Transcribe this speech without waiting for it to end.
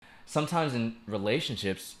sometimes in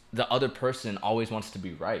relationships, the other person always wants to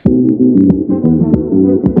be right. Your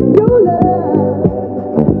love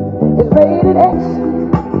is rated X.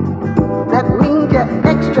 That means you're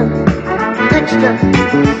extraordinary.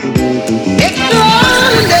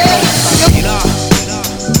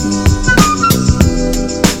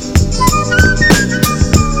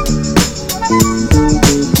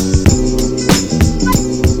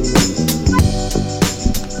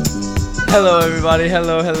 Hello, everybody.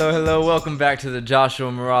 Hello. Welcome back to the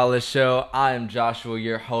Joshua Morales Show. I am Joshua,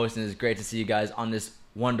 your host, and it's great to see you guys on this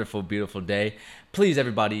wonderful, beautiful day. Please,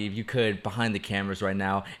 everybody, if you could, behind the cameras right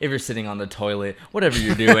now, if you're sitting on the toilet, whatever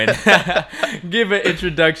you're doing, give an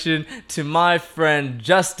introduction to my friend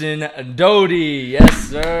Justin Doty. Yes,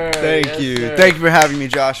 sir. Thank you. Thank you for having me,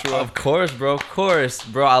 Joshua. Of course, bro.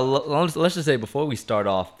 Let's just say before we start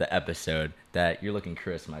off the episode that you're looking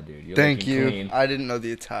crisp, my dude. You're Thank looking you. Clean. I didn't know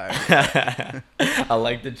the attire. I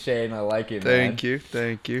like the chain. I like it, man.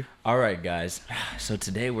 Thank you. All right, guys. So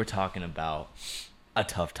today we're talking about a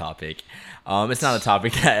tough topic. It's not a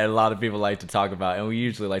topic that a lot of people like to talk about, and we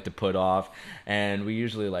usually like to put off, and we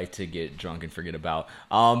usually like to get drunk and forget about.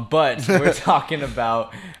 But we're talking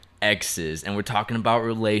about exes, and we're talking about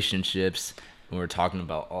relationships, and we're talking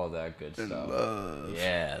about all that good stuff. Love.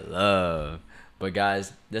 Yeah, love. But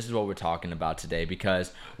guys, this is what we're talking about today,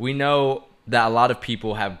 because we know that a lot of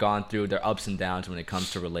people have gone through their ups and downs when it comes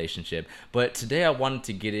to relationship. But today I wanted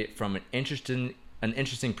to get it from an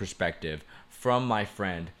interesting perspective from my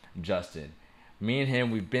friend Justin. Me and him,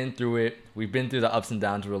 we've been through it. We've been through the ups and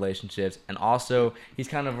downs of relationships, and also he's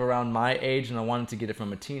kind of around my age, and I wanted to get it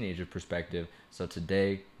from a teenager perspective. So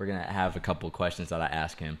today we're gonna have a couple of questions that I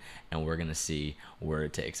ask him, and we're gonna see where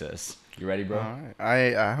it takes us. You ready, bro? All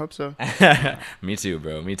right. I hope so. Me too,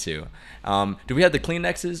 bro. Me too. Do we have the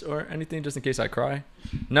Kleenexes or anything just in case I cry?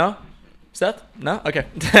 No? Seth? No? Okay.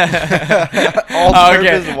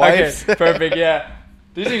 All-purpose wipes. Okay. Perfect, yeah.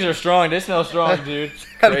 These things are strong. They smell strong, dude.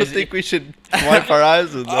 I don't think we should wipe our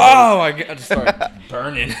eyes with those. Oh, my God. I just started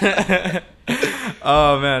burning.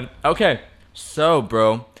 Oh, man. Okay. So,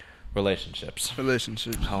 bro, relationships.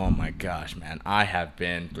 Oh, my gosh, man. I have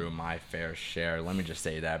been through my fair share. Let me just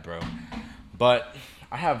say that, bro. But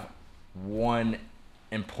I have one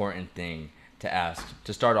important thing to ask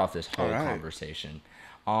to start off this whole conversation.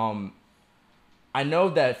 I know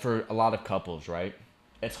that for a lot of couples, right,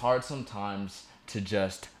 it's hard sometimes to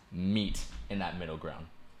just meet in that middle ground.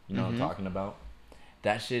 You know what I'm talking about?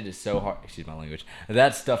 That shit is so hard. Excuse my language.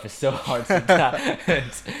 That stuff is so hard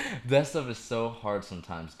sometimes. That stuff is so hard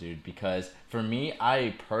sometimes, dude, because for me,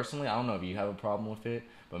 I personally, I don't know if you have a problem with it,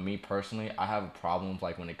 but me personally, I have a problem with,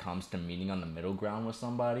 like, when it comes to meeting on the middle ground with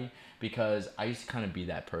somebody, because I used to kind of be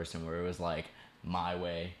that person where it was like my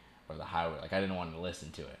way or the highway. Like, I didn't want to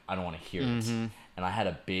listen to it. I don't want to hear it. And I had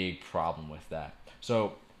a big problem with that.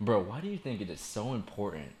 So, bro, why do you think it is so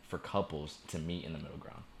important for couples to meet in the middle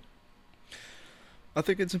ground? I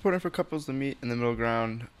think it's important for couples to meet in the middle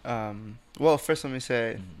ground. Well, first let me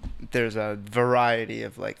say there's a variety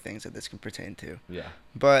of, like, things that this can pertain to. Yeah.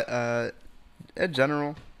 But in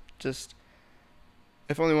general, just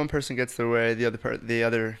if only one person gets their way, the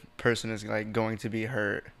other person is, like, going to be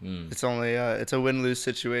hurt. It's only it's a win-lose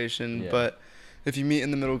situation. Yeah. But if you meet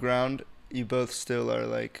in the middle ground, you both still are,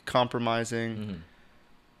 like, compromising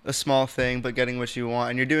a small thing, but getting what you want,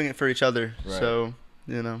 and you're doing it for each other. Right. So,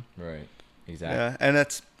 you know. Right. Exactly. Yeah, and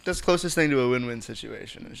that's the closest thing to a win-win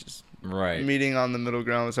situation. It's just meeting on the middle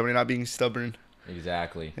ground with somebody, not being stubborn.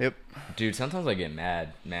 Exactly. Yep. Dude, sometimes I get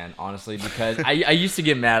mad, man, honestly, because I used to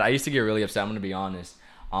get mad. I used to get really upset. I'm going to be honest.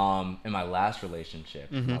 In my last relationship,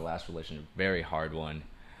 very hard one,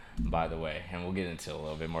 by the way, and we'll get into a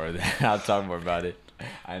little bit more of that. I'll talk more about it.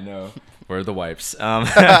 I know. Where are the wipes?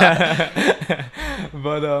 But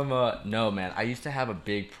no, man, I used to have a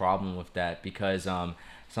big problem with that because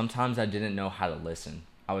sometimes I didn't know how to listen.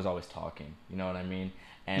 I was always talking, you know what I mean?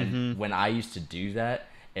 And when I used to do that,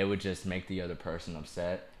 it would just make the other person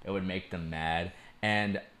upset. It would make them mad.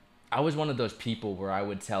 And I was one of those people where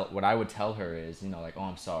what I would tell her is, you know, like, oh,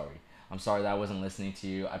 I'm sorry. I'm sorry that I wasn't listening to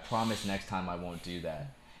you. I promise next time I won't do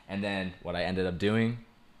that. And then what I ended up doing,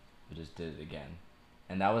 I just did it again.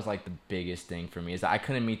 And that was, like, the biggest thing for me, is that I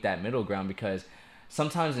couldn't meet that middle ground, because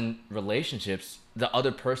sometimes in relationships, the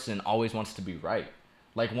other person always wants to be right.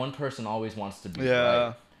 Like, one person always wants to be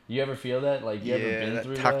right. You ever feel that? Like, you ever been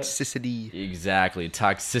through toxicity. That? Exactly.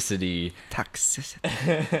 Toxicity.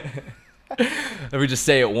 Let me just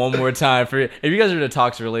say it one more time. If you guys are in a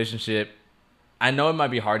toxic relationship, I know it might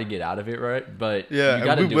be hard to get out of it, right? But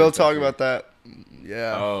yeah, we will talk about that.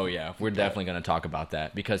 Yeah. Oh yeah, we're definitely gonna talk about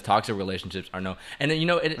that because toxic relationships are no, and you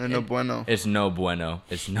know No bueno. It's no bueno.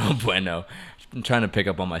 It's no bueno. I'm trying to pick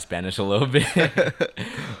up on my Spanish a little bit,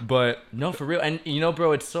 but no, for real. And you know,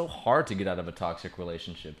 bro, it's so hard to get out of a toxic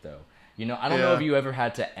relationship, though. You know, I don't know Yeah. if you ever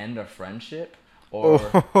had to end a friendship or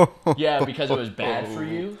yeah, because it was bad for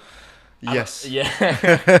you. Yes.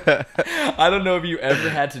 Yeah. I don't know if you ever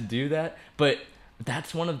had to do that, but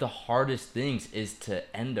that's one of the hardest things is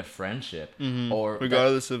to end a friendship or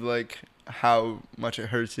Regardless of like how much it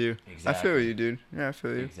hurts you. I Exactly. feel you, dude. Yeah, I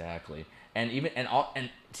feel you. Exactly. And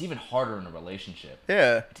it's even harder in a relationship.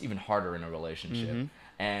 Yeah. It's even harder in a relationship. Mm-hmm.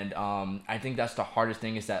 And I think that's the hardest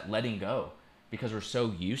thing is that letting go because we're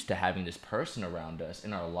so used to having this person around us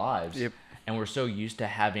in our lives. Yep. And we're so used to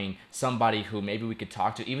having somebody who maybe we could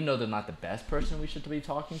talk to, even though they're not the best person we should be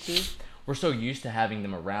talking to. We're so used to having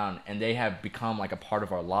them around, and they have become like a part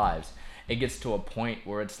of our lives. It gets to a point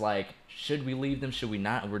where it's like, should we leave them? Should we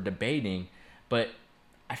not? And we're debating, but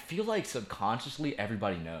I feel like subconsciously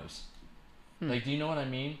everybody knows. Like, do you know what I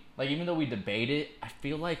mean? Like, even though we debate it, I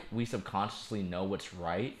feel like we subconsciously know what's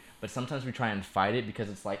right, but sometimes we try and fight it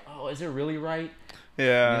because it's like, oh, is it really right?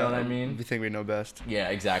 Yeah. You know what I mean? We think we know best. Yeah,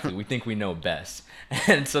 exactly. We think we know best.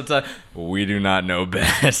 And sometimes we do not know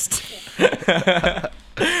best.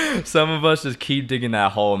 Some of us just keep digging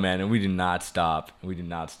that hole, man, and we do not stop. We do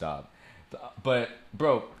not stop. But,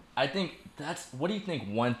 bro, I think what do you think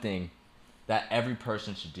one thing that every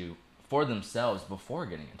person should do for themselves before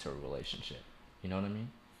getting into a relationship? You know what I mean?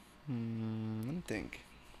 Let me think.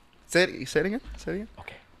 Say it again. Say it again.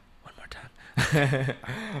 Okay, one more time.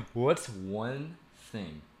 What's one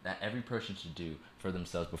thing that every person should do for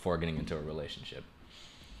themselves before getting into a relationship?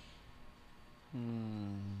 You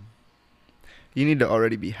need to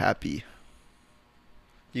already be happy.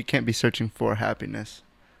 You can't be searching for happiness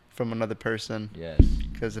from another person. Yes.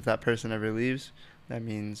 Because if that person ever leaves, that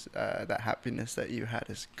means that happiness that you had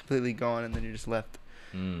is completely gone, and then you're just left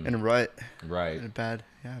in a rut, Right. in a bad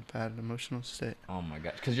emotional state. Oh my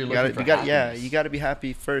god. Because you're You looking gotta, for yeah, happiness. you got to be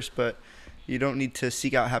happy first, but you don't need to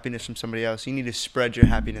seek out happiness from somebody else. You need to spread your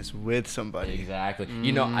happiness with somebody. Exactly.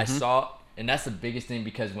 You know, I saw, and that's the biggest thing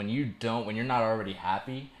because when you're not already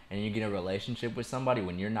happy and you get in a relationship with somebody,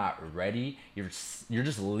 when you're not ready, you're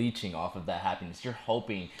just leeching off of that happiness. You're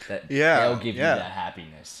hoping that they'll give you that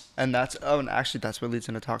happiness. And and actually that's what leads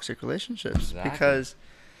into toxic relationships. Exactly. Because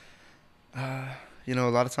you know,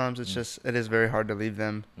 a lot of times it is very hard to leave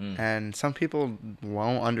them. And some people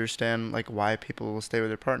won't understand like why people will stay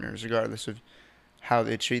with their partners regardless of how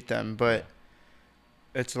they treat them. But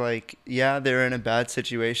it's like, yeah, they're in a bad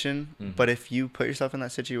situation, but if you put yourself in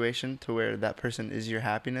that situation to where that person is your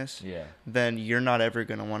happiness, then you're not ever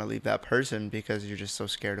going to want to leave that person because you're just so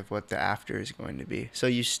scared of what the after is going to be. So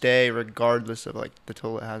you stay regardless of like the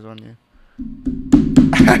toll it has on you.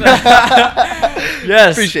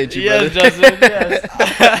 Yes. Appreciate you, yes, brother. Justin. Yes.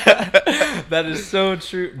 That is so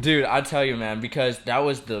true. Dude, I tell you, man, because that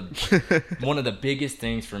was one of the biggest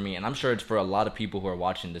things for me, and I'm sure it's for a lot of people who are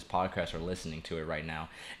watching this podcast or listening to it right now,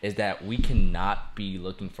 is that we cannot be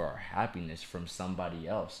looking for our happiness from somebody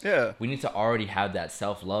else. Yeah. We need to already have that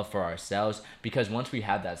self-love for ourselves, because once we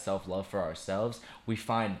have that self-love for ourselves, we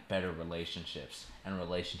find better relationships and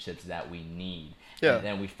relationships that we need. Yeah. And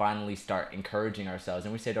then we finally start encouraging ourselves,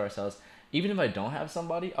 and we say to ourselves, even if I don't have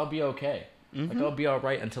somebody, I'll be okay. Like, I'll be all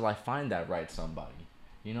right until I find that right somebody.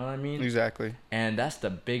 You know what I mean? Exactly. And that's the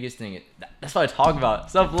biggest thing. That's what I talk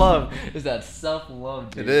about. Self-love is that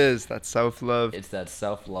self-love, dude. It is that self-love. It's that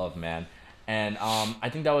self-love, man. And I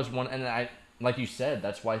think that was one, and like you said,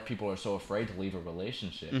 that's why people are so afraid to leave a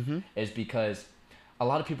relationship, is because a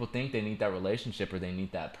lot of people think they need that relationship or they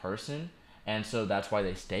need that person. And so that's why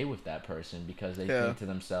they stay with that person, because they think to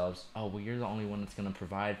themselves, oh, well, you're the only one that's going to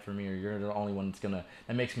provide for me, or you're the only one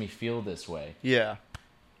that makes me feel this way. Yeah.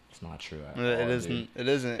 It's not true at It all, isn't. dude. It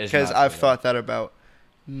isn't. It's Because not I've true. thought that about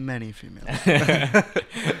many females.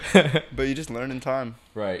 But you just learn in time.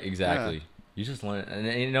 Right, exactly. Yeah. You just learn, and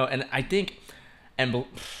you know, and I think, and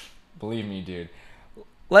believe me, dude,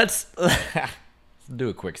 let's do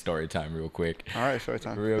a quick story time real quick. All right, story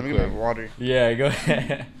time. Real Let me get quick. my water. Yeah, go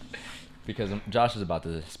ahead. Because Josh is about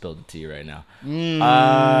to spill the tea right now.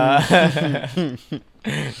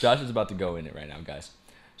 Josh is about to go in it right now, guys.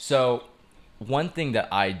 So, one thing that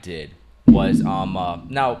I did was,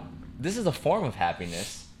 now, this is a form of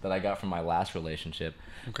happiness that I got from my last relationship.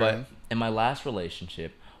 Okay. But in my last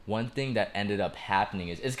relationship, one thing that ended up happening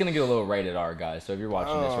is, it's going to get a little rated R, guys. So if you're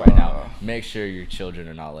watching this right now, make sure your children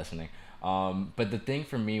are not listening. But the thing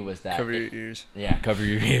for me was that... Cover your ears. Yeah, cover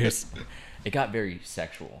your ears. It got very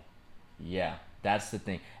sexual. Yeah, that's the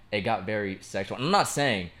thing. It got very sexual. I'm not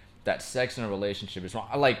saying that sex in a relationship is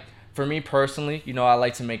wrong. For me personally, I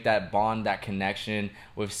like to make that bond, that connection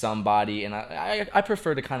with somebody, and I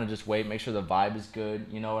prefer to kind of just wait, make sure the vibe is good,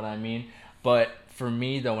 you know what I mean? But for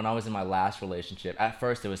me, though, when I was in my last relationship, at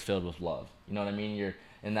first it was filled with love. You know what I mean? You're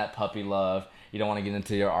in that puppy love. You don't want to get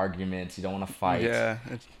into your arguments. You don't want to fight. Yeah.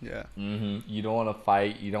 You don't want to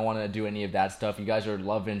fight. You don't want to do any of that stuff. You guys are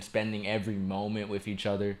loving, spending every moment with each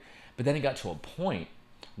other. But then it got to a point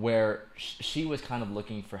where she was kind of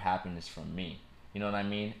looking for happiness from me. You know what I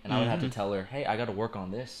mean? And I would have to tell her, hey, I got to work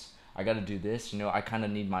on this. I got to do this. I kind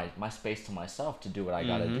of need my space to myself to do what I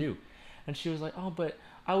got to do. And she was like, oh, but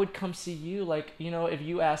I would come see you, if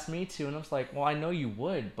you asked me to. And I was like, well, I know you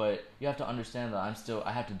would, but you have to understand that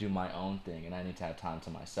I have to do my own thing, and I need to have time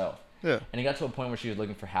to myself. Yeah. And it got to a point where she was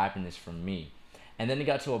looking for happiness from me. And then it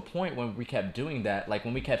got to a point when we kept doing that,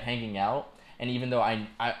 when we kept hanging out, and even though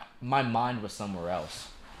my mind was somewhere else.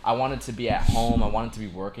 I wanted to be at home. I wanted to be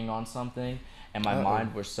working on something, and my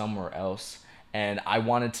mind was somewhere else. And I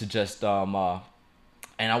wanted to just, and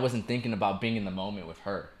I wasn't thinking about being in the moment with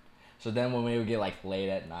her. So then when we would get late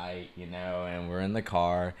at night, and we're in the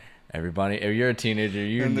car, everybody, if you're a teenager,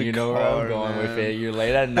 you know where I'm going with it. You're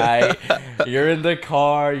late at night, you're in the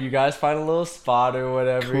car, you guys find a little spot or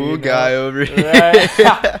whatever. Cool guy over here.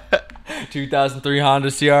 Right? 2003 Honda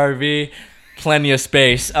CRV, plenty of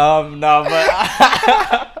space. No,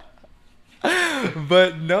 but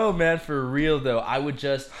but no, man, for real though,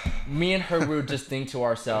 me and her, we would just think to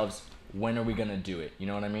ourselves, when are we gonna do it? You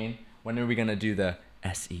know what I mean? When are we gonna do the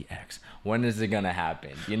SEX? When is it gonna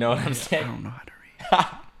happen? You know what I'm saying? I don't know how to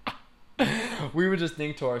read. We would just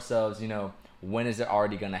think to ourselves, when is it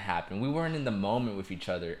already gonna happen? We weren't in the moment with each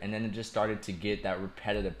other, and then it just started to get that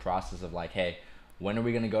repetitive process of hey, when are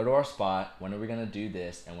we gonna go to our spot? When are we gonna do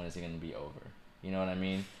this? And when is it gonna be over? You know what I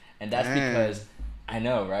mean? And that's because I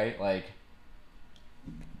know, right? The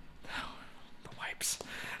wipes.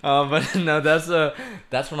 But no,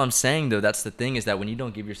 that's what I'm saying though. That's the thing, is that when you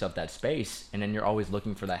don't give yourself that space, and then you're always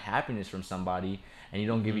looking for that happiness from somebody, and you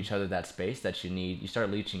don't give each other that space that you need, you start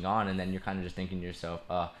leeching on, and then you're kind of just thinking to yourself,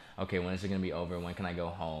 okay, when is it gonna be over? When can I go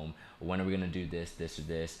home? When are we gonna do this, or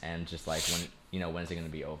this? And just when is it gonna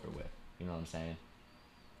be over with? You know what I'm saying?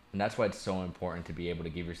 And that's why it's so important to be able to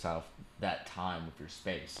give yourself that time with your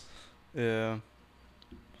space. Yeah.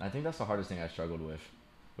 I think that's the hardest thing I struggled with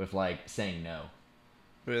saying no.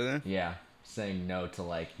 Really? Yeah, saying no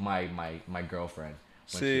to my girlfriend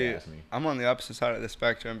when See, she asked me. I'm on the opposite side of the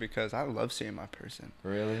spectrum because I love seeing my person.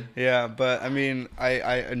 Really? Yeah, but I mean,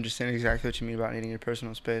 I understand exactly what you mean about needing your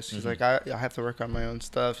personal space. Because I have to work on my own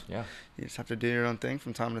stuff. Yeah. You just have to do your own thing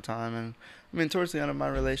from time to time. And I mean, towards the end of my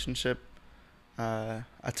relationship, I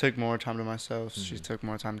took more time to myself. She took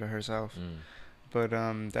more time to herself. But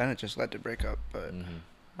then it just led to breakup. But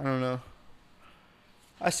I don't know.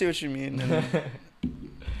 I see what you mean. And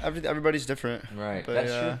everybody's different. Right. But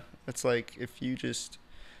that's true. It's if you just,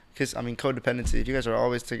 because I mean, codependency. If you guys are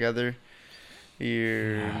always together,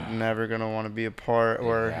 you're never gonna want to be apart.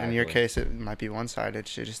 Or in your case, it might be one-sided.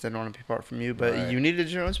 She just didn't want to be apart from you, but you needed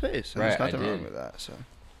your own space. And there's nothing wrong with that. So.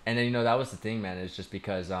 And then that was the thing, man. It's just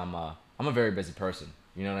because I'm a very busy person.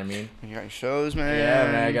 You know what I mean? You got your shows, man.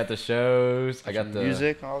 Yeah, man. I got the shows. I got the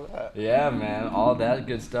music, all that. Yeah, man. All that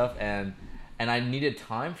good stuff, and I needed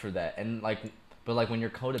time for that. And but when you're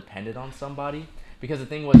codependent on somebody, because the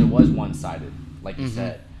thing was, it was one-sided, like you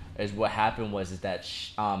said. Is what happened was that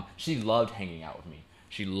she loved hanging out with me.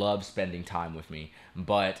 She loved spending time with me.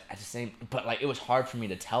 But it was hard for me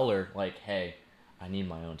to tell her hey, I need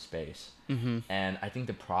my own space. And I think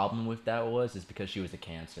the problem with that is because she was a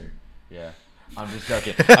Cancer. Yeah. I'm just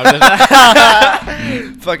joking.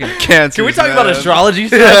 Fucking Cancer. Can we talk about astrology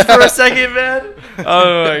signs for a second, man?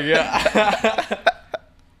 Oh my god.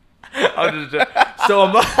 I'm just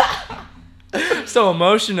so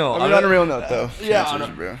emotional. I mean, on a real note, though. Yeah, on a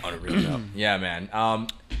real note. Yeah, man.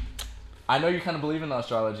 I know you kind of believe in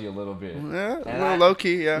astrology a little bit. Yeah, a little low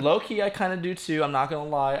key. Yeah, low key, I kind of do too. I'm not gonna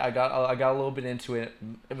lie. I got a little bit into it.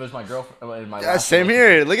 It was my girlfriend. Same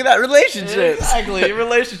here. Look at that relationship. Exactly,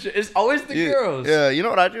 relationship. It's always the girls. Yeah, you know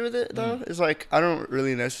what I do with it though? It's I don't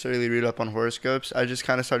really necessarily read up on horoscopes. I just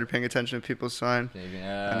kind of started paying attention to people's sign.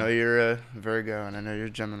 Yeah. I know you're a Virgo and I know you're a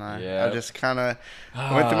Gemini. Yeah. I just kind of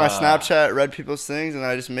went through my Snapchat, read people's things, and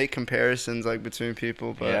I just make comparisons between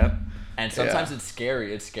people. But yeah. And sometimes it's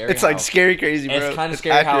scary. It's scary. It's scary crazy, bro. It's kind of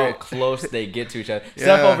scary how close they get to each other.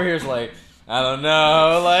 Steph over here is I don't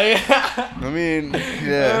know, I mean,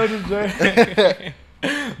 yeah.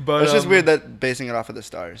 But it's just weird that basing it off of the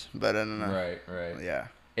stars. But I don't know. Right. Yeah.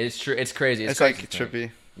 It's true. It's crazy. It's crazy like to think.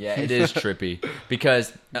 trippy. Yeah, it is trippy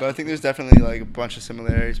because But I think there's definitely like a bunch of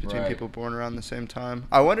similarities between Right. people born around the same time.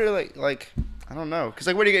 I wonder, like I don't know, cause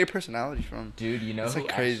like where do you get your personality from? dude, you know It's who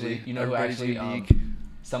like crazy. actually, you know Everybody's who actually, unique.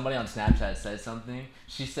 somebody on Snapchat said something.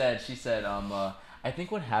 She said, I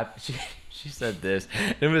think what happened. She said this.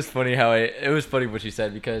 It was funny it was funny what she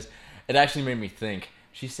said because it actually made me think.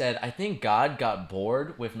 She said, I think God got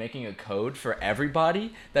bored with making a code for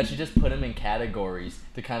everybody that she just put them in categories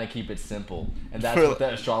to kind of keep it simple. And that's what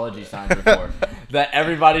the astrology signs are for. That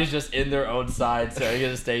everybody's just in their own side so it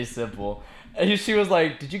just stays simple. And she was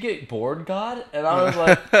like, did you get bored, God? And I was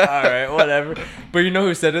like, all right, whatever. But you know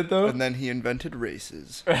who said it, though? And then he invented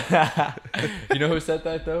races. You know who said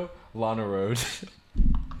that, though? Lana Rhodes.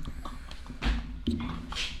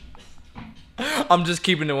 I'm just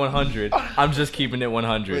keeping it 100. I'm just keeping it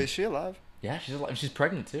 100. Wait, is she alive? Yeah, she's alive. She's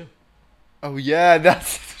pregnant, too. Oh yeah,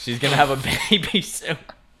 that's. She's going to have a baby soon.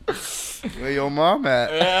 Where your mom at?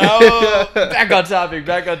 Oh, back on topic.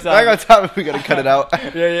 Back on topic. We gotta cut it out.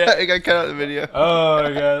 Yeah. We gotta cut out the video. Oh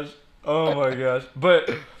my gosh.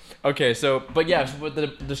 But okay, so but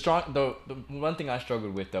the one thing I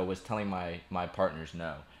struggled with though was telling my partners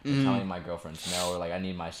no, or telling my girlfriends no, or like I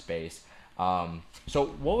need my space. So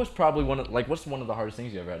what was probably what's one of the hardest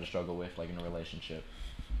things you ever had to struggle with, like in a relationship?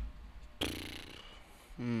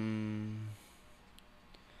 And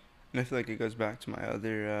I feel like it goes back to my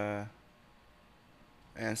other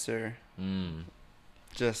answer.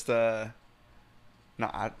 Just in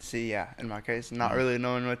my case, not really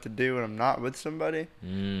knowing what to do when I'm not with somebody,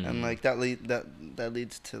 and like that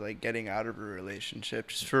leads to like getting out of a relationship.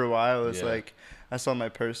 Just for a while, it's like I saw my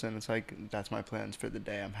person. It's like that's my plans for the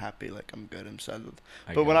day. I'm happy, like I'm good, I'm settled.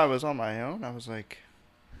 But when I was on my own, I was like,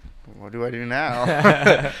 what do I do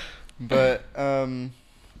now? But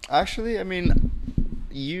actually, I mean,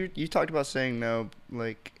 you talked about saying no.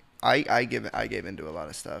 Like I gave into a lot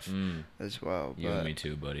of stuff as well. You and me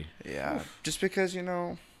too, buddy. Yeah, just because I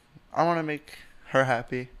want to make her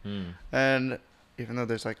happy, and even though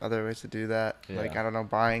there's like other ways to do that, like I don't know,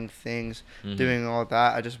 buying things, doing all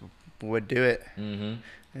that, I just would do it.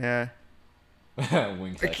 Yeah.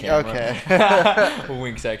 Winks at camera. Okay.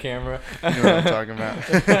 Winks at camera. You know what I'm talking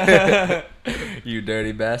about. You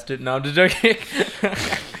dirty bastard. No, I'm just joking.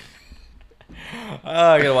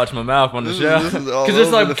 I gotta watch my mouth on the show. Because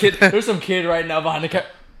there's some kid right now behind the camera.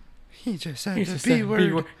 He just said the B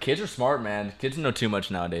word. Kids are smart, man. Kids know too much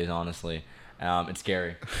nowadays, honestly. It's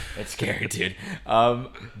scary. It's scary, dude.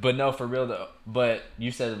 But no, for real though. But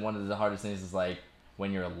you said one of the hardest things is like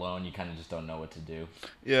when you're alone, you kind of just don't know what to do.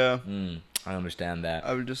 Yeah. I understand that.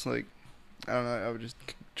 I would just like, I don't know. I would just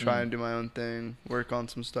try and do my own thing, work on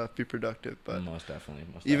some stuff, be productive. But most definitely.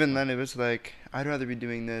 Even then, it was like I'd rather be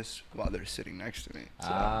doing this while they're sitting next to me. So.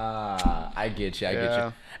 I get you. I get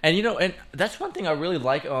you. And and that's one thing I really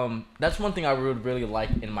like. That's one thing I would really like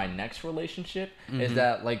in my next relationship is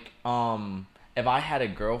that like if I had a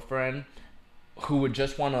girlfriend who would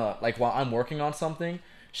just wanna like while I'm working on something,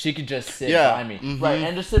 she could just sit by me, right,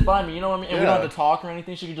 and just sit by me. You know what I mean? And we don't have to talk or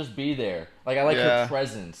anything. She could just be there. Like I like her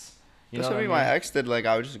presence. That's what my ex did. Like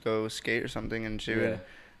I would just go skate or something, and she would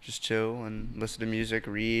just chill and listen to music,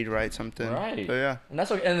 read, write something. Right. So yeah. And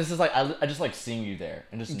that's okay. And this is like I just like seeing you there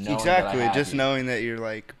and just knowing exactly that I have just you. Knowing that you're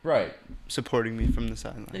like supporting me from the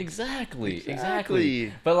sideline.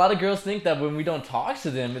 Exactly. But a lot of girls think that when we don't talk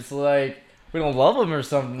to them, it's like we don't love them or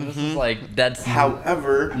something. This is like that's.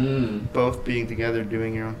 However, both being together,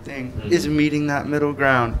 doing your own thing, is meeting that middle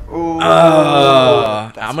ground.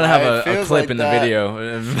 I'm gonna have a clip like in the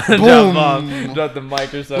video. Drop the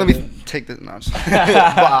mic or something. Let me take this. No,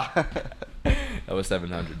 that was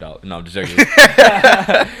 $700. No, I'm just joking.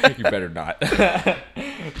 You better not.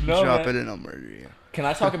 Drop it and I'll murder you. Can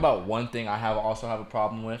I talk about one thing I also have a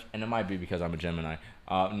problem with, and it might be because I'm a Gemini.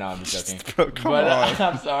 No, I'm just joking. Bro, come on.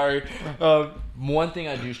 I'm sorry. One thing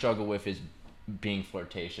I do struggle with is being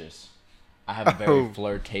flirtatious. I have a very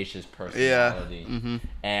flirtatious personality,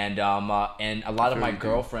 and a lot of my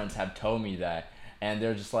girlfriends have told me that, and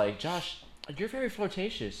they're just like, Josh, you're very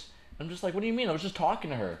flirtatious. I'm just like, what do you mean? I was just talking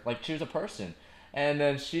to her like she was a person. And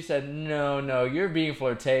then she said, no, you're being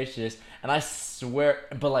flirtatious. And I swear,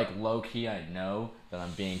 but like low-key, I know that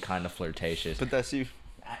I'm being kind of flirtatious. But that's you.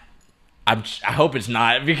 I hope it's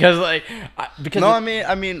not because like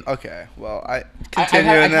I mean okay. Well, I continue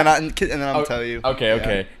and then I'll tell you.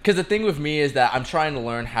 Okay. Because the thing with me is that I'm trying to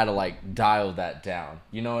learn how to like dial that down.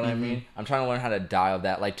 You know what I mean? I'm trying to learn how to dial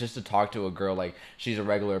that, like just to talk to a girl like she's a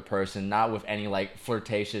regular person, not with any like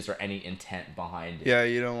flirtatious or any intent behind it. Yeah,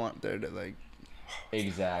 you don't want there to like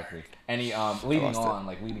Exactly. Any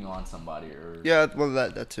leading on somebody or Yeah, well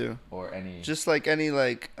that too. or any Just like any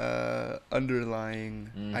like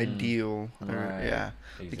underlying ideal or Right. yeah.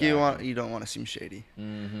 Exactly. Like you don't want to seem shady.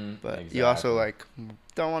 But exactly. you also like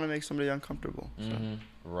don't want to make somebody uncomfortable. So.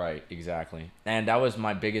 Right, exactly. And that was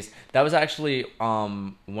that was actually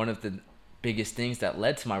one of the biggest things that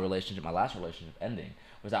led to my last relationship ending,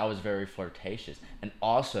 was I was very flirtatious. And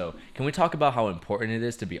also, can we talk about how important it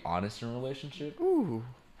is to be honest in a relationship? Ooh.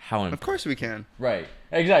 How important? Of course we can. Right.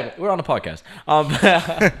 Exactly. We're on a podcast.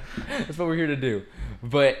 That's what we're here to do.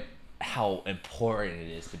 But how important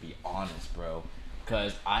it is to be honest, bro.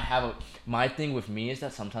 Because my thing with me is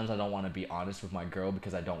that sometimes I don't want to be honest with my girl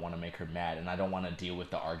because I don't want to make her mad and I don't want to deal with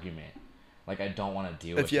the argument. Like, I don't want to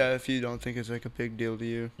deal with it. If you don't think it's like a big deal to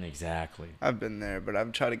you. Exactly. I've been there, but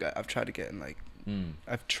I've tried to get in like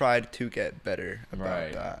I've tried to get better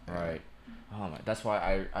about that. Right. Oh my, that's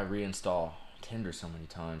why I reinstall Tinder so many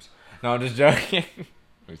times. No, I'm just joking.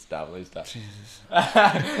 Stop. Jesus.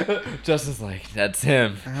 Justin's like, that's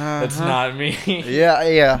him. That's not me.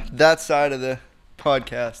 Yeah. That side of the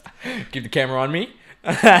podcast. Keep the camera on me.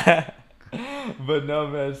 But no,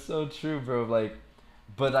 man, it's so true, bro.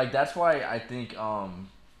 But that's why I think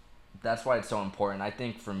that's why it's so important. I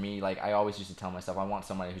think for me, like, I always used to tell myself I want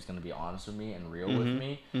somebody who's gonna be honest with me and real with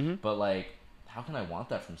me. But like, how can I want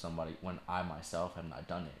that from somebody when I myself have not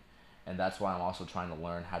done it? And that's why I'm also trying to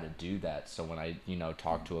learn how to do that. So when I,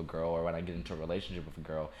 talk to a girl or when I get into a relationship with a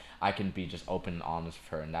girl, I can be just open and honest with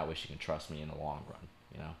her, and that way she can trust me in the long run.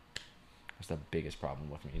 That's the biggest problem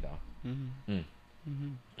with me, though.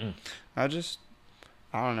 I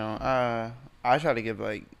don't know. I try to give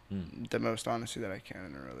like the most honesty that I can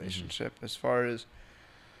in a relationship. As far as,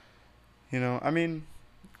 I mean,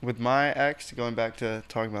 with my ex, going back to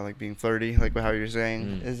talking about like being flirty, like how you're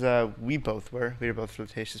saying, is we were both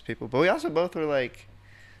flirtatious people, but we also both were like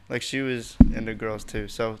she was into girls too,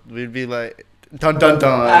 so we'd be like dun dun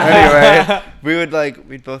dun. Anyway,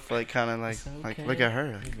 we'd both like kind of like look at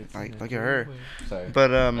her, like look at her. Sorry.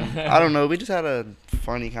 But I don't know, we just had a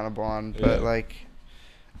funny kind of bond, but like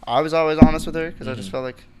I was always honest with her because I just felt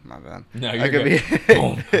like, my bad. No, you're I could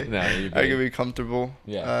good. No, you're good. I could be comfortable.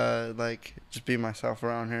 Yeah. Like just be myself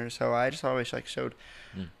around her. So I just always like showed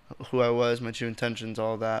who I was, my true intentions,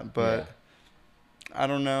 all that. But I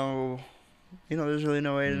don't know. There's really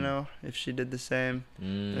no way to know if she did the same.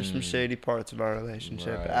 There's some shady parts of our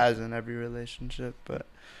relationship, as in every relationship. But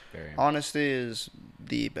honesty is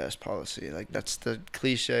the best policy. Like, that's the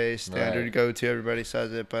cliche standard go-to. Everybody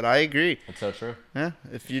says it, but I agree. That's so true. Yeah,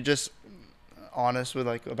 if you just honest with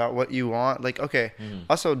like about what you want, like, okay.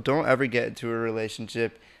 Also, don't ever get into a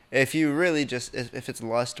relationship if you really just if it's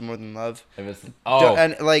lust more than love. If it's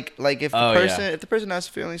and like if the person has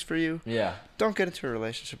feelings for you, don't get into a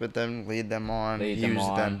relationship with them. Lead them on. Use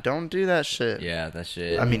them. Don't do that shit. Yeah, that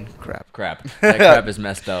shit. I mean, crap. That crap is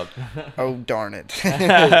messed up. Oh, darn it.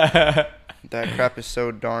 That crap is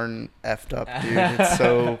so darn effed up, dude. It's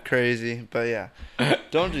so crazy. But yeah,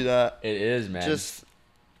 don't do that. It is, man. Just,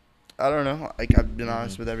 I don't know. Like, I've been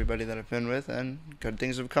honest with everybody that I've been with, and good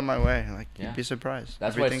things have come my way. Like, you'd be surprised.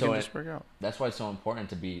 Everything can just work out. That's why it's so important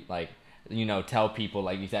to be like, tell people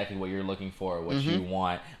like exactly what you're looking for, what you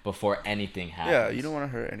want before anything happens. Yeah, you don't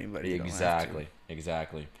want to hurt anybody. Exactly.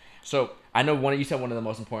 So I know you said one of the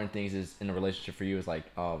most important things is in a relationship for you is like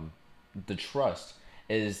the trust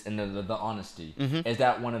is and the honesty. Is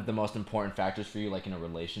that one of the most important factors for you, like in a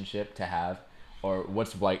relationship to have? Or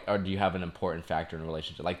or do you have an important factor in a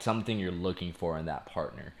relationship? Like something you're looking for in that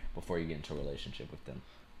partner before you get into a relationship with them?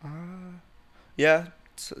 Yeah,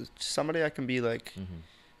 somebody I can be like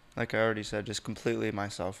I already said, just completely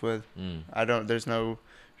myself with. There's no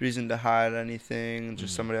reason to hide anything.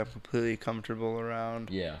 Just somebody I'm completely comfortable around.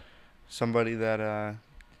 Yeah. Somebody that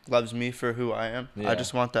loves me for who I am. I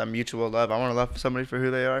just want that mutual love. I want to love somebody for who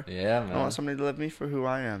they are. Yeah, man. I want somebody to love me for who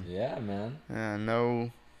I am. Yeah, man.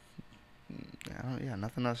 Yeah,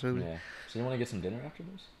 nothing else really. Yeah. So you want to get some dinner after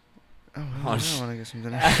this? Oh, I want to get some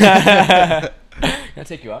dinner. Can I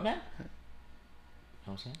take you out, man? You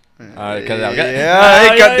know what I'm saying? All right, cut it out.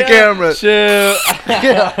 Cut the camera. Shoot.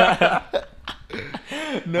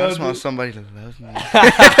 No, I just want somebody to love me.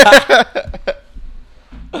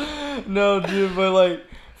 No, dude, but like,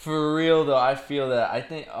 for real though, I feel that, I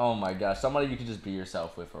think, oh my gosh, somebody you can just be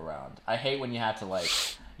yourself with around. I hate when you have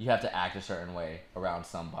to act a certain way around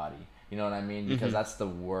somebody. You know what I mean? Because that's the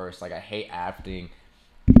worst. Like, I hate acting.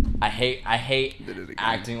 I hate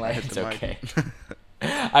acting like it's okay.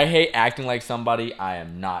 I hate acting like somebody I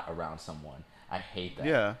am not around someone. I hate that.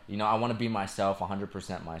 Yeah. I want to be myself,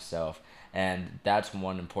 100% myself, and that's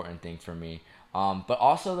one important thing for me. But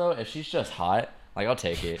also though, if she's just hot, Like, I'll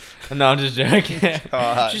take it. No, I'm just joking.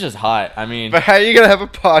 hot. She's just hot. I mean, But how you gonna have a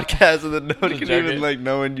podcast and then nobody Just can even joking. like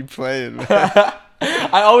know when you playing? Man?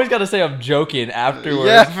 I always gotta say I'm joking afterwards.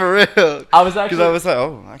 Yeah, for real. I was Because actually I was like,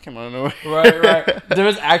 oh, I came out of nowhere. right. There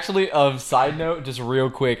was actually a side note, just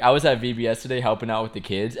real quick. I was at VBS today helping out with the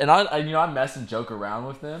kids, and I mess and joke around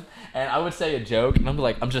with them, and I would say a joke, and I'm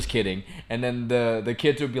like, I'm just kidding, and then the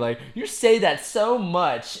kids would be like, you say that so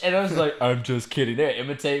much, and I was like, I'm just kidding. They would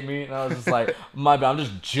imitate me, and I was just like, my bad, I'm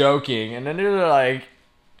just joking, and then they were like,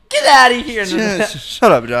 get out of here, and then,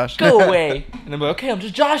 Shut up, Josh. go away, and I'm like, okay, I'm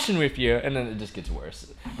just joshing with you, and then it just gets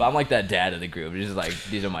worse. But I'm like that dad of the group. He's just like,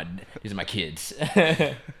 these are my kids.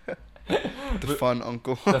 The fun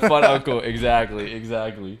uncle. The fun uncle,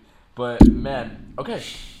 exactly. But man, okay,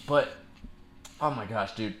 but oh my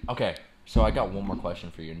gosh, dude. Okay, so I got one more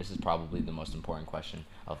question for you, and this is probably the most important question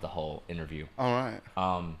of the whole interview. All right.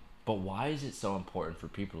 But why is it so important for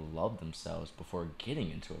people to love themselves before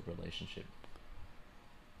getting into a relationship?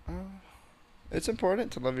 It's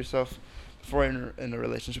important to love yourself before you're in a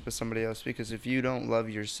relationship with somebody else, because if you don't love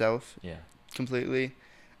yourself Yeah, completely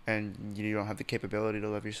and you don't have the capability to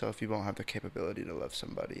love yourself, you won't have the capability to love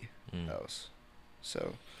somebody else.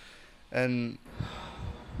 So, and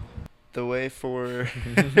the way for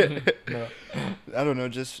No. I don't know,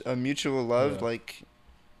 just a mutual love, Yeah. like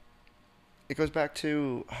it goes back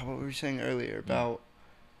to what we were saying earlier about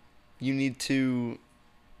you need to,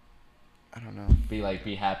 I don't know.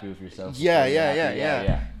 be happy with yourself. Yeah, Be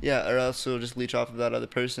happy. Yeah, or else it'll just leech off of that other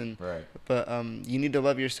person. Right. But you need to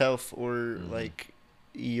love yourself, or like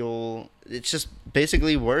it's just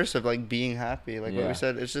basically worse of like being happy. Like what Yeah. we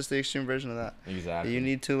said, it's just the extreme version of that. Exactly. You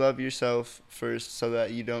need to love yourself first, so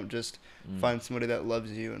that you don't just find somebody that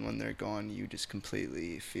loves you, and when they're gone, you just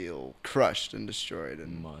completely feel crushed and destroyed.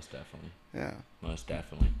 And Most definitely. yeah, Most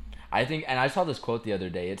definitely. I think, and I saw this quote the other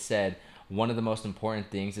day. It said one of the most important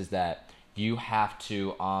things is that you have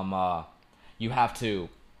to, I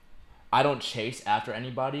don't chase after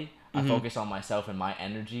anybody. I focus on myself and my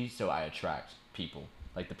energy, so I attract people,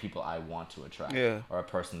 like the people I want to attract, Yeah. or a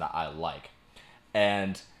person that I like.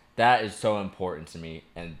 And that is so important to me,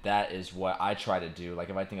 and that is what I try to do. Like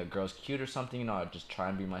if I think a girl's cute or something, I just try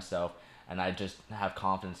and be myself, and I just have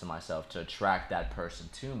confidence in myself to attract that person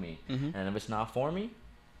to me. And if it's not for me,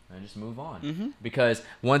 I just move on. Because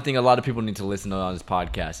one thing a lot of people need to listen to on this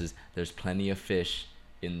podcast is there's plenty of fish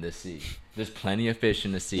in the sea. There's plenty of fish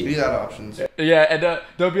in the sea. we got options. Yeah, and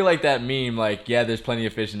don't be like that meme, like, yeah, there's plenty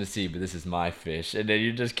of fish in the sea, but this is my fish. And then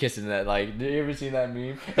you're just kissing that, like, do you ever see that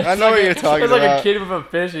meme? I know what you're talking It's like about. a kid with a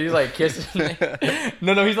fish, and he's like kissing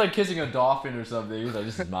No, he's like kissing a dolphin or something. He's like,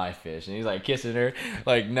 this is my fish. And he's like kissing her.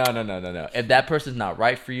 Like, no. If that person's not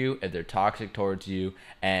right for you, if they're toxic towards you,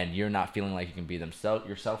 and you're not feeling like you can be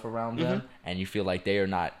yourself around them, and you feel like they are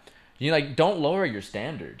not, don't lower your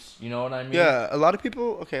standards. You know what I mean? Yeah, a lot of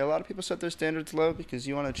people set their standards low because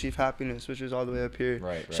you want to achieve happiness, which is all the way up here.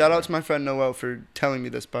 Right. Shout out to my friend Noel for telling me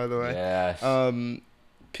this, by the way. Yes.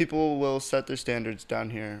 People will set their standards down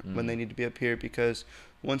here when they need to be up here, because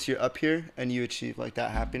once you're up here and you achieve like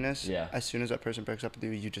that happiness, as soon as that person breaks up with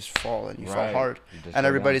you, you just fall, and you fall hard. And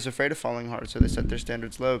everybody's afraid of falling hard, so they set their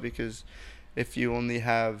standards low, because if you only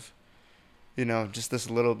have, just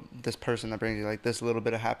this person that brings you like this little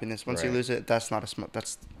bit of happiness, once you lose it, that's not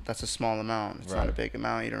that's a small amount. It's not a big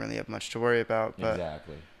amount. You don't really have much to worry about. But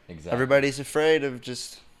Exactly. everybody's afraid of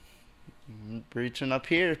just reaching up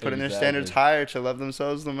here, putting their standards higher to love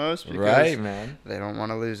themselves the most, because man. they don't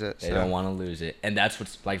want to lose it. They don't want to lose it, and that's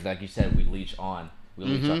what's like you said. We leech on,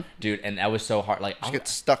 dude, and that was so hard. Like Just get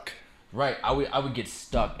stuck. Right, I would get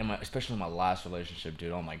stuck especially in my last relationship,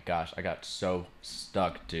 dude. Oh my gosh, I got so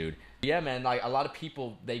stuck, dude. Yeah, man. Like a lot of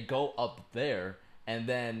people, they go up there, and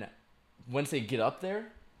then once they get up there,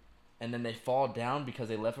 and then they fall down because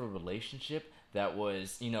they left a relationship that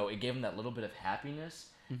was, it gave them that little bit of happiness.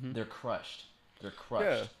 They're crushed.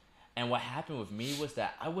 Yeah. And what happened with me was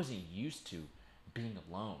that I wasn't used to being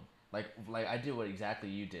alone. Like I did what exactly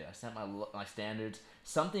you did. I set my standards.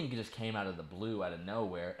 Something just came out of the blue, out of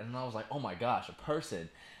nowhere, and I was like, oh my gosh, a person.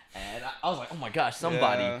 And I was like, oh my gosh,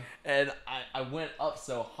 somebody. Yeah. And I went up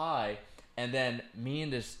so high, and then me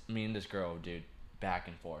and this girl, dude, back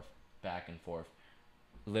and forth.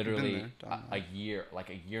 Literally a year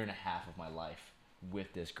and a half of my life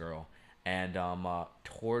with this girl. And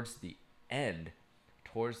towards the end,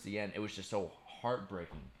 it was just so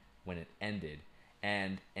heartbreaking when it ended.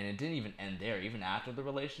 And it didn't even end there. Even after the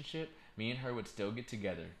relationship, me and her would still get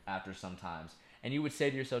together after sometimes. And you would say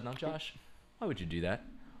to yourself, now, Josh, why would you do that?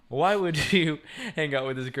 Why would you hang out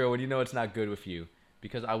with this girl when you know it's not good with you?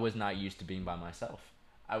 Because I was not used to being by myself.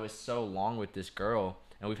 I was so long with this girl,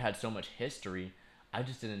 and we've had so much history I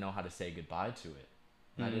just didn't know how to say goodbye to it.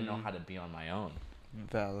 And I didn't know how to be on my own.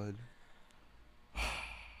 Valid.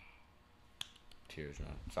 Tears, man.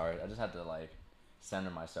 Sorry, I just had to like center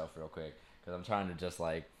myself real quick because I'm trying to just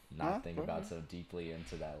like not think about so deeply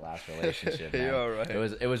into that last relationship. Man. You're all right.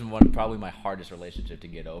 It was probably my hardest relationship to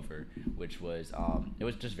get over, which was it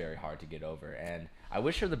was just very hard to get over, and I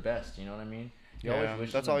wish her the best. You know what I mean? You always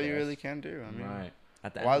wish that's her the all you best. really can do. I mean, Right.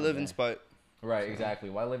 At the why end of the live in day. spite? Right, exactly.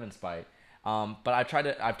 Why live in spite? But I've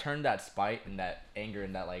turned that spite and that anger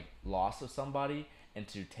and that like loss of somebody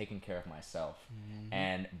into taking care of myself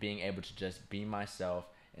and being able to just be myself,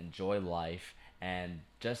 enjoy life, and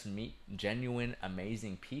just meet genuine,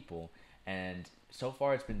 amazing people. And so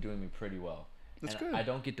far, it's been doing me pretty well. That's and good. I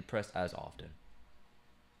don't get depressed as often.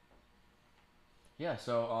 Yeah,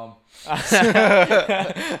 so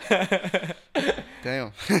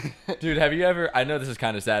Damn. dude, have you ever, I know this is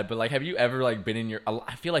kind of sad, but like have you ever like been in your,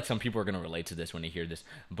 I feel like some people are going to relate to this when they hear this,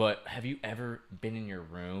 but have you ever been in your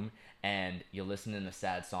room and you're listening to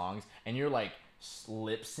sad songs and you're like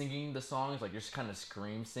lip singing the songs, like you're just kind of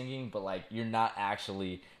scream singing, but like you're not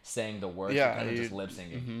actually saying the words, Yeah, you're kind of just lip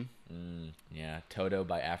singing. Yeah, Toto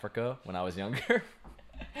by Africa when I was younger.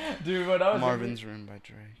 Dude, when I was Marvin's Room by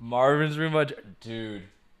Drake. Marvin's Room by dude.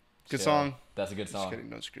 Good chill. song. That's a good Just song. kidding.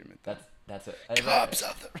 Don't scream at that. That's a Cops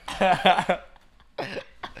out there.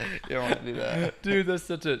 You don't want to do that. Dude,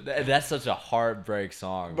 that's such a heartbreak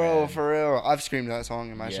song, Bro, man. for real. I've screamed that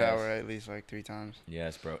song in my Yes. shower at least like 3 times.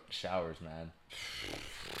 Yes, bro. Showers, man.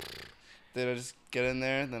 Then I just get in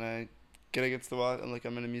there, then I get against the wall and like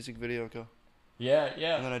I'm in a music video, go. Yeah, And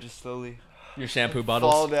yeah. then I just slowly Your shampoo fall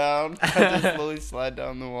bottles. down. I just slowly slide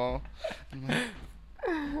down the wall. I'm like,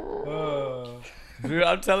 Oh. Dude,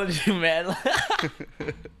 I'm telling you, man.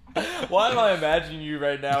 Why am I imagining you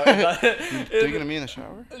right now? thinking of me in the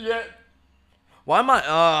shower? Yeah. Why am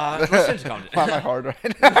I? Let's change the conversation. Why am I hard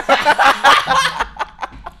right now?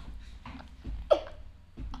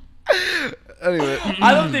 Anyway.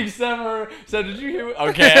 I don't think Seth, did you hear?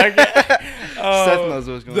 Okay. Seth knows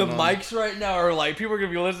what's going the on. The mics right now are like, people are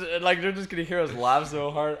going to be listening, like, they're just going to hear us laugh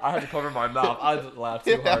so hard. I had to cover my mouth. I just laughed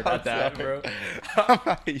too hard at that, bro. I'm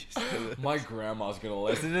not used to this. My grandma's going to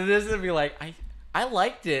listen to this and be like, I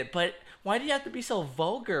liked it, but why do you have to be so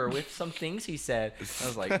vulgar with some things he said? I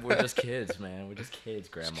was like, we're just kids, man. We're just kids,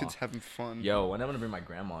 grandma. Just kids having fun. Yo, when I'm going to bring my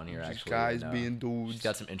grandma in here, Just actually. guys and, being dudes. She's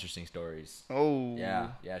got some interesting stories. Oh. Yeah,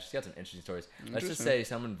 she's got some interesting stories. Let's just Interesting. say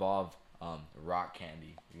some involve rock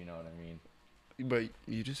candy. You know what I mean? But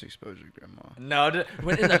you just exposed your grandma. No,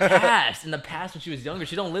 when in the past, when she was younger,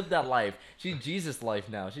 she don't live that life. She's Jesus life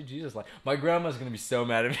now. She's Jesus life. My grandma's gonna be so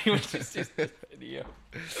mad at me when she sees this video.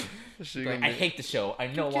 She Like, gonna I be- hate the show.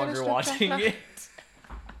 I'm no You can't longer stop watching talking. it.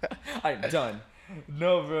 I'm done.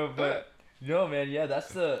 No, bro, but no, man. Yeah,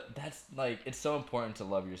 that's like it's so important to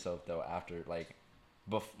love yourself though. After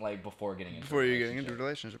before getting into Before a you're getting into a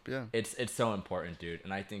relationship. relationship, yeah. It's so important, dude,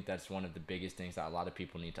 and I think that's one of the biggest things that a lot of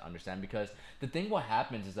people need to understand, because the thing what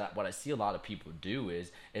happens is that what I see a lot of people do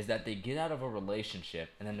is that they get out of a relationship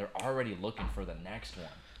and then they're already looking for the next one.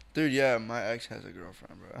 Dude, yeah, my ex has a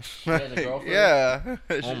girlfriend, bro. She has a girlfriend? Yeah.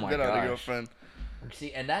 She's Oh my been out gosh. a girlfriend.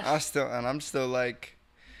 See, and that's I'm still like,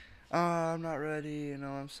 oh, I'm not ready, you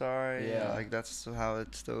know, I'm sorry. Yeah. Like, that's how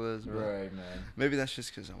it still is, but right, man. maybe that's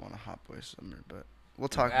just because I want a hot boy summer, but we'll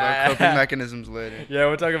talk about coping mechanisms later. Yeah,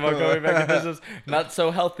 we're talking about going back to business. Not so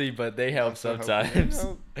healthy, but they help Not so healthy. sometimes.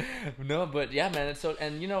 They No, but yeah, man. It's so,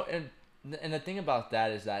 and you know, and the thing about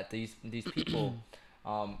that is that these people,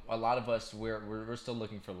 a lot of us, we're still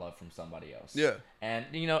looking for love from somebody else. Yeah. And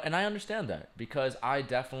you know, and I understand that, because I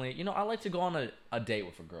definitely, you know, I like to go on a date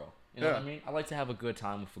with a girl. You know what I Yeah. mean? I like to have a good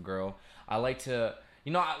time with a girl. I like to,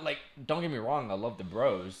 you know, don't get me wrong, I love the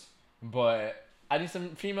bros, but I need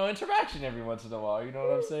some female interaction every once in a while. You know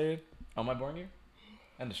what I'm saying? Am I boring you?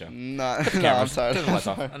 End the show. Nah, no, I'm Cameras. sorry. Turn the lights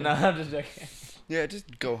off. No, I'm just joking. Yeah,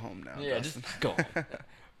 just go home now. Yeah, Dustin. just go.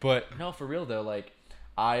 But no, for real though, like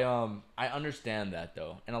I understand that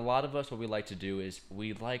though, and a lot of us, what we like to do is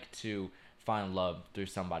we like to find love through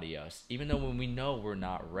somebody else, even though when we know we're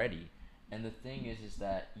not ready. And the thing is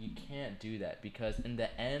that you can't do that, because in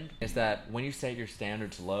the end, is that when you set your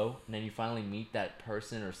standards low and then you finally meet that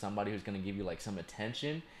person or somebody who's gonna give you like some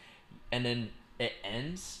attention, and then it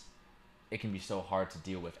ends, it can be so hard to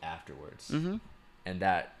deal with afterwards, and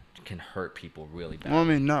that can hurt people really bad. Well, I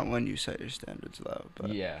mean, not when you set your standards low,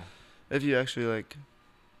 but Yeah. if you actually like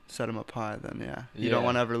set them up high, then yeah, you don't Yeah.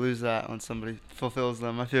 want to ever lose that when somebody fulfills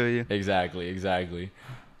them. I feel you. Exactly.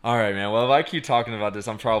 All right, man. Well, if I keep talking about this,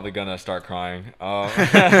 I'm probably gonna start crying.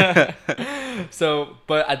 But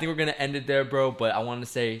I think we're gonna end it there, bro. But I want to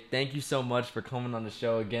say thank you so much for coming on the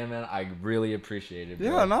show again, man. I really appreciate it, bro.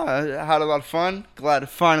 Yeah, no, I had a lot of fun. Glad to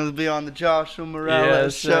finally be on the Joshua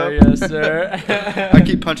Morales show. Yes, sir. I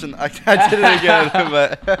keep punching. I did it again,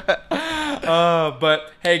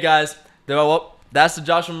 but hey, guys, that's the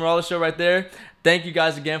Joshua Morales show right there. Thank you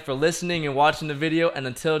guys again for listening and watching the video. And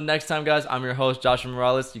until next time, guys, I'm your host, Joshua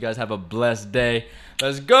Morales. You guys have a blessed day.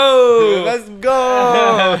 Let's go. Let's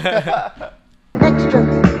go. Extra,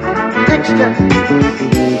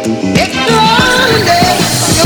 extra.